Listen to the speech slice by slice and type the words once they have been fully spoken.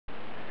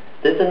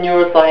This is a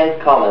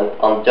Neuroscience comment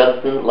on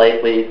Judson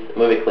Laipply's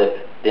movie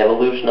clip, The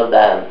Evolution of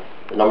Dance,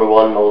 the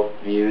 #1 most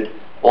viewed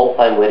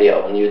all-time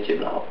video on YouTube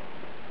now.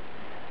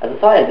 As a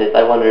scientist,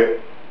 I wonder,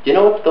 do you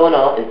know what's going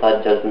on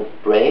inside Judson's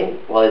brain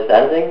while he's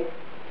dancing?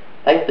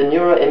 Thanks to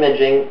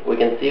neuroimaging, we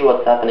can see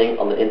what's happening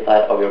on the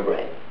inside of your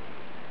brain.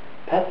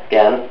 PET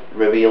scans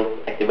reveal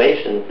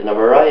activations in a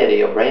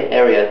variety of brain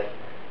areas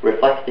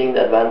reflecting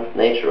the advanced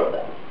nature of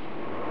dance.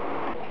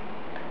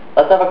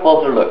 Let's have a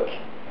closer look.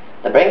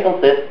 The brain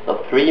consists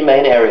of 3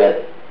 main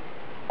areas,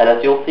 and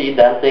as you'll see,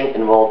 dancing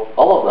involves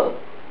all of them.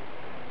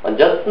 When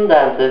Judson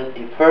dances,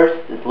 he first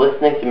is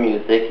listening to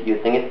music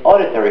using his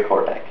auditory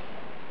cortex.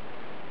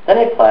 Then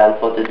he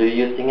plans what to do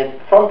using his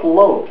frontal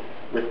lobes,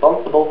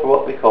 responsible for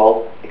what we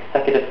call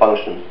executive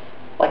functions,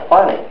 like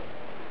planning.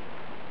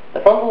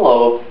 The frontal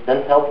lobes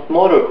then tell his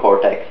motor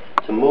cortex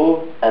to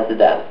move and to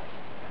dance.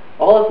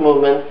 All his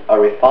movements are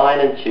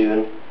refined and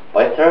tuned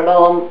by his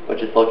cerebellum,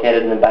 which is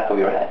located in the back of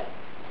your head.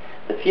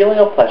 The feeling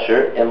of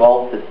pleasure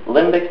involves his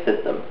limbic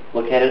system,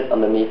 located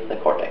underneath the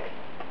cortex.